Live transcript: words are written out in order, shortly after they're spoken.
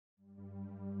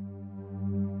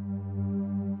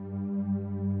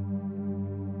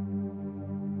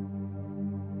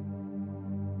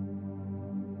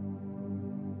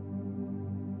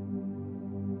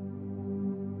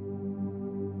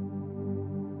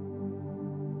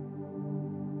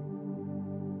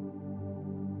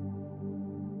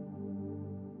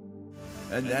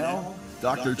And now,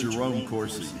 Dr. Jerome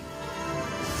Corsi.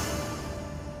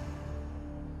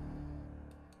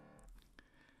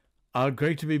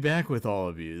 Great to be back with all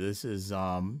of you. This is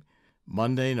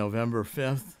Monday, November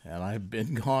 5th, and I've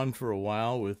been gone for a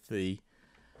while with the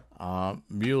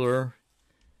Mueller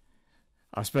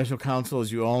special counsel,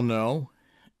 as you all know.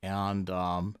 And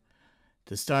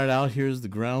to start out, here's the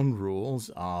ground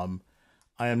rules. I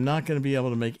am not going to be able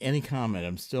to make any comment.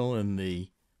 I'm still in the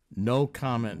no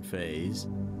comment phase.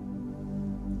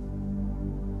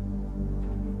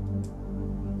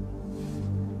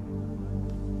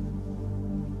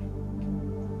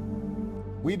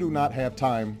 We do not have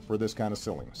time for this kind of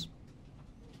silliness.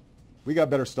 We got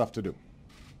better stuff to do.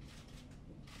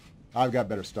 I've got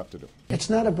better stuff to do. It's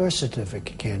not a birth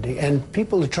certificate, Candy, and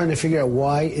people are trying to figure out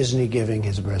why isn't he giving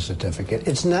his birth certificate.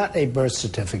 It's not a birth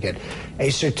certificate. A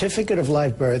certificate of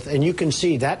live birth, and you can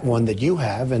see that one that you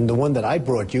have and the one that I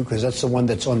brought you, because that's the one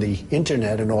that's on the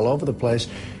internet and all over the place,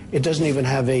 it doesn't even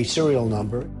have a serial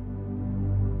number.